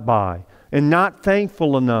lifted up by, and not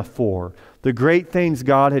thankful enough for, the great things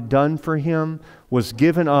God had done for him, was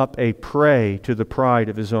given up a prey to the pride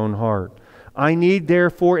of his own heart. I need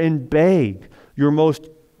therefore and beg your most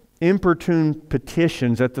importune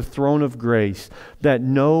petitions at the throne of grace, that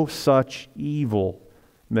no such evil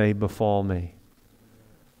may befall me.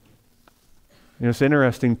 You know, it's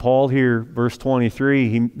interesting, Paul here, verse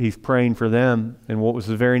 23, he's praying for them, and what was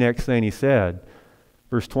the very next thing he said?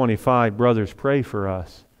 Verse 25, brothers, pray for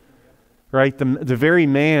us. Right? The very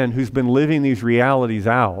man who's been living these realities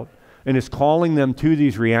out and is calling them to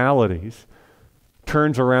these realities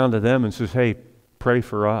turns around to them and says, hey, pray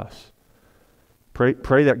for us.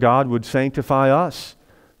 Pray that God would sanctify us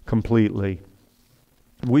completely.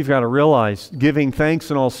 We've got to realize giving thanks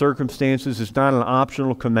in all circumstances is not an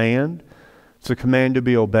optional command. It's a command to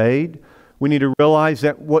be obeyed. We need to realize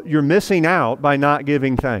that what you're missing out by not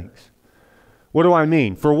giving thanks. What do I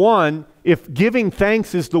mean? For one, if giving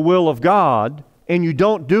thanks is the will of God and you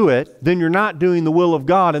don't do it, then you're not doing the will of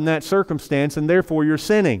God in that circumstance, and therefore you're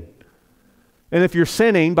sinning. And if you're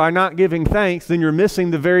sinning by not giving thanks, then you're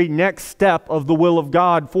missing the very next step of the will of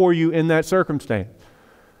God for you in that circumstance.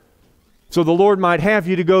 So the Lord might have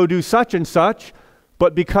you to go do such and such,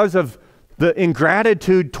 but because of the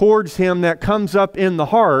ingratitude towards Him that comes up in the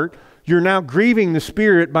heart, you're now grieving the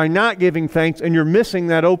Spirit by not giving thanks, and you're missing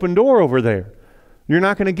that open door over there. You're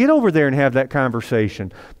not going to get over there and have that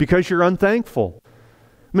conversation because you're unthankful.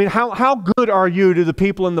 I mean, how good are you to the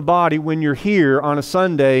people in the body when you're here on a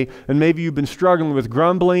Sunday and maybe you've been struggling with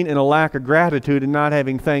grumbling and a lack of gratitude and not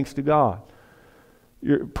having thanks to God?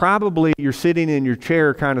 you're sitting in your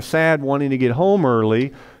chair kind of sad, wanting to get home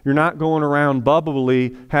early. You're not going around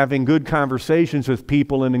bubbly, having good conversations with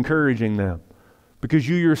people and encouraging them because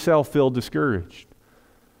you yourself feel discouraged.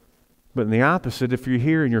 But in the opposite, if you're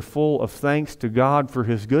here and you're full of thanks to God for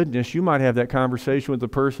His goodness, you might have that conversation with the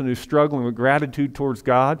person who's struggling with gratitude towards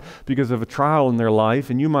God because of a trial in their life,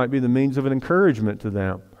 and you might be the means of an encouragement to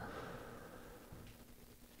them.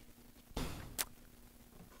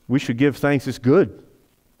 We should give thanks. It's good.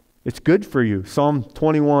 It's good for you. Psalm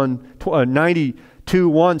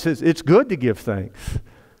 92:1 says, it's good to give thanks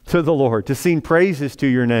to the Lord, to sing praises to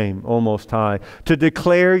your name, O Most High, to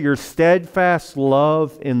declare your steadfast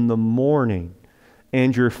love in the morning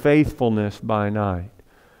and your faithfulness by night.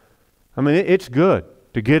 I mean, it's good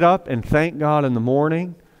to get up and thank God in the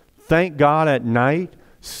morning, thank God at night,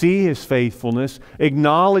 see His faithfulness,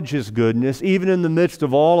 acknowledge His goodness, even in the midst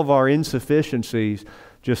of all of our insufficiencies,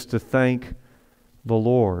 just to thank the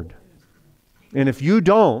Lord. And if you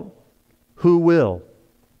don't, who will?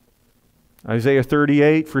 Isaiah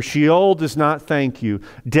 38, for Sheol does not thank you.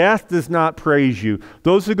 Death does not praise you.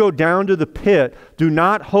 Those who go down to the pit do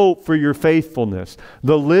not hope for your faithfulness.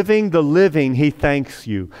 The living, He thanks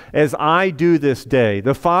you, as I do this day.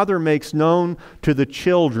 The Father makes known to the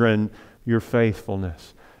children your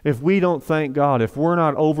faithfulness. If we don't thank God, if we're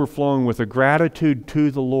not overflowing with a gratitude to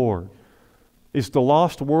the Lord, is the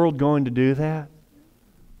lost world going to do that?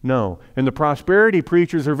 No. And the prosperity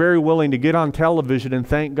preachers are very willing to get on television and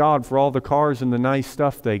thank God for all the cars and the nice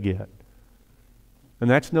stuff they get. And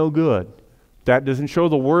that's no good. That doesn't show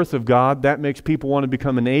the worth of God. That makes people want to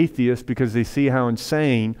become an atheist because they see how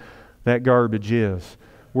insane that garbage is.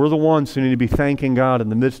 We're the ones who need to be thanking God in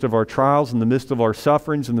the midst of our trials, in the midst of our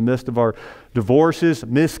sufferings, in the midst of our divorces,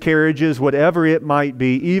 miscarriages, whatever it might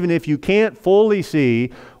be. Even if you can't fully see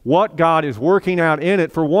what God is working out in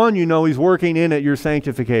it, for one, you know He's working in it your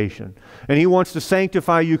sanctification. And He wants to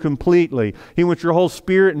sanctify you completely. He wants your whole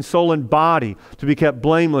spirit and soul and body to be kept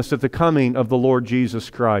blameless at the coming of the Lord Jesus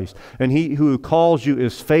Christ. And He who calls you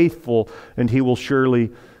is faithful, and He will surely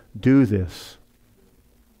do this.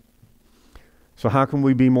 So how can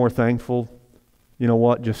we be more thankful? You know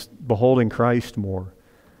what? Just beholding Christ more.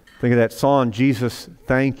 Think of that song, Jesus,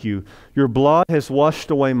 thank you. Your blood has washed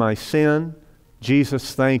away my sin.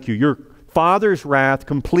 Jesus, thank you. Your Father's wrath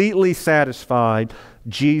completely satisfied.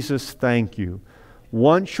 Jesus, thank you.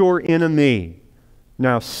 Once your enemy,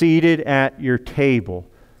 now seated at your table.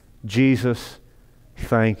 Jesus,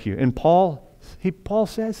 thank you. And Paul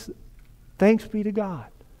says, thanks be to God,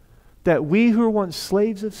 that we who were once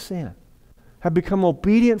slaves of sin have become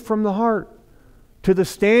obedient from the heart to the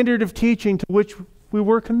standard of teaching to which we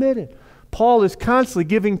were committed. Paul is constantly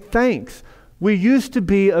giving thanks. We used to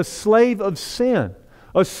be a slave of sin,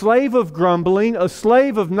 a slave of grumbling, a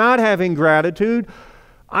slave of not having gratitude.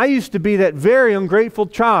 I used to be that very ungrateful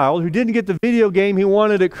child who didn't get the video game he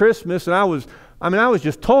wanted at Christmas, and I was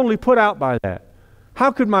just totally put out by that.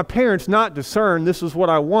 How could my parents not discern this was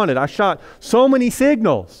what I wanted? I shot so many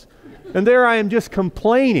signals, and there I am just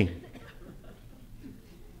complaining.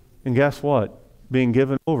 And guess what? Being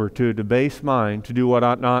given over to a debased mind to do what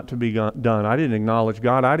ought not to be done. I didn't acknowledge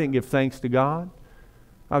God. I didn't give thanks to God.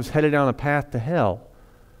 I was headed down a path to hell.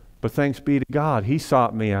 But thanks be to God, He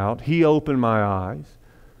sought me out. He opened my eyes.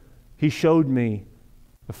 He showed me,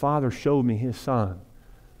 the Father showed me His Son.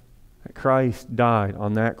 That Christ died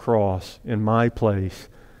on that cross in my place.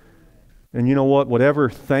 And you know what?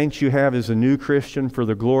 Whatever thanks you have as a new Christian for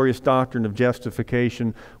the glorious doctrine of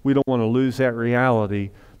justification, we don't want to lose that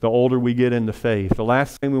reality the older we get into faith. The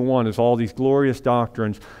last thing we want is all these glorious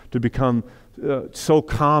doctrines to become so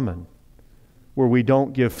common where we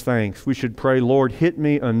don't give thanks. We should pray, Lord, hit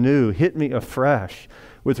me anew, hit me afresh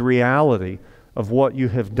with reality of what you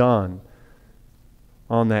have done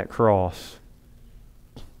on that cross.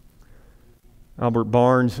 Albert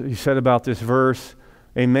Barnes, he said about this verse,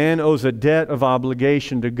 a man owes a debt of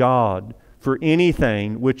obligation to God for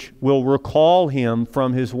anything which will recall him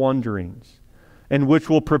from his wanderings and which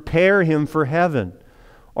will prepare him for heaven.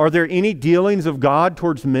 Are there any dealings of God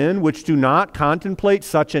towards men which do not contemplate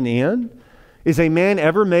such an end? Is a man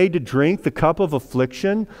ever made to drink the cup of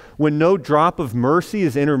affliction when no drop of mercy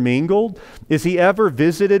is intermingled? Is he ever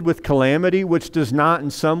visited with calamity which does not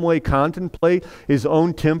in some way contemplate his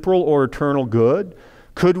own temporal or eternal good?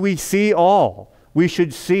 Could we see all, we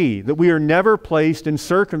should see that we are never placed in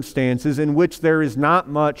circumstances in which there is not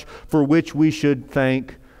much for which we should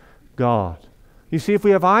thank God. You see, if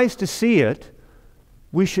we have eyes to see it,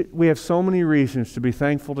 we have so many reasons to be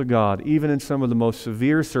thankful to God, even in some of the most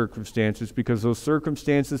severe circumstances, because those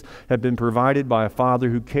circumstances have been provided by a Father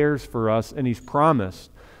who cares for us, and He's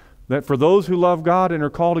promised That for those who love God and are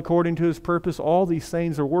called according to His purpose, all these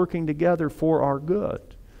things are working together for our good.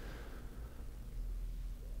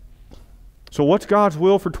 So what's God's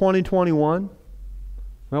will for 2021?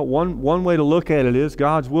 Well, one way to look at it is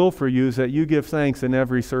God's will for you is that you give thanks in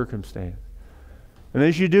every circumstance. And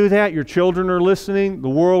as you do that, your children are listening, the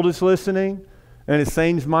world is listening, and as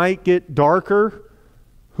things might get darker,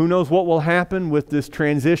 who knows what will happen with this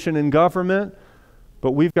transition in government,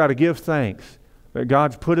 but we've got to give thanks that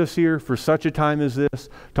God's put us here for such a time as this,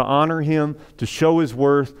 to honor Him, to show His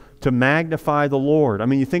worth, to magnify the Lord. I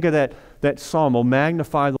mean, you think of that psalm, "Oh,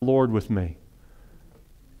 magnify the Lord with me."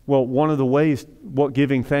 Well, one of the ways what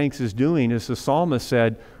giving thanks is doing is the psalmist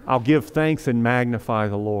said, "I'll give thanks and magnify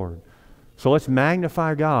the Lord." So let's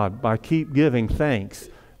magnify God by keep giving thanks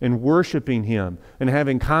and worshiping Him and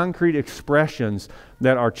having concrete expressions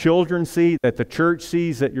that our children see, that the church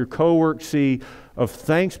sees, that your co-work see, of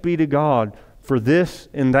thanks be to God for this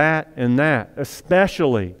and that,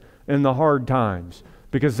 especially in the hard times,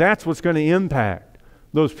 because that's what's going to impact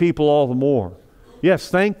those people all the more. Yes,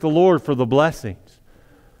 thank the Lord for the blessings,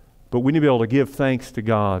 but we need to be able to give thanks to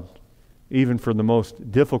God even for the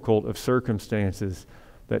most difficult of circumstances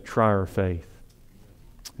that try our faith.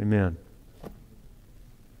 Amen.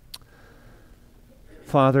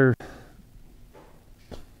 Father,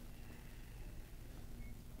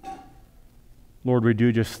 Lord, we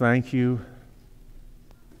do just thank You.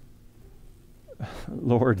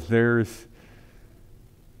 Lord, there's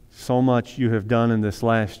so much You have done in this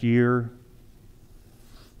last year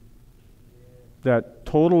that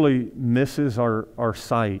totally misses our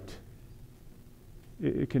sight.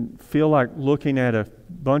 It can feel like looking at a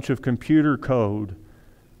bunch of computer code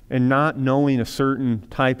and not knowing a certain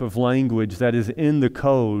type of language that is in the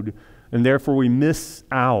code, and therefore we miss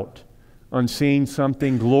out on seeing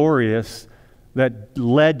something glorious that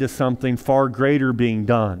led to something far greater being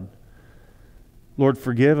done. Lord,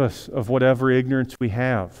 forgive us of whatever ignorance we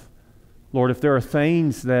have. Lord, if there are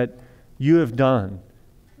things that You have done,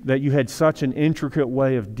 that You had such an intricate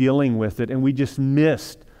way of dealing with it, and we just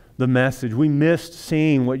missed the message. We missed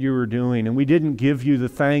seeing what You were doing, and we didn't give You the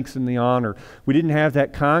thanks and the honor. We didn't have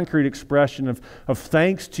that concrete expression of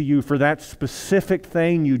thanks to You for that specific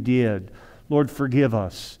thing You did. Lord, forgive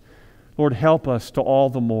us. Lord, help us to all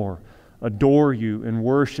the more adore You and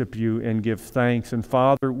worship You and give thanks. And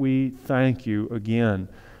Father, we thank You again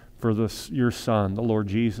for Your Son, the Lord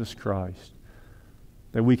Jesus Christ,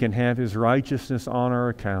 that we can have His righteousness on our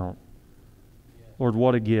account. Lord,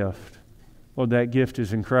 what a gift. Lord, that gift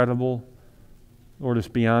is incredible. Lord, it's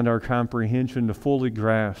beyond our comprehension to fully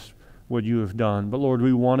grasp what You have done. But Lord,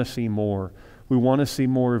 we want to see more. We want to see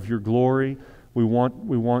more of Your glory. We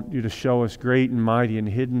want You to show us great and mighty and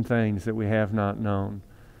hidden things that we have not known.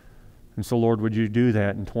 And so, Lord, would You do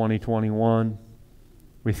that in 2021?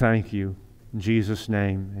 We thank You. In Jesus'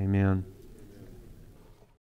 name, amen.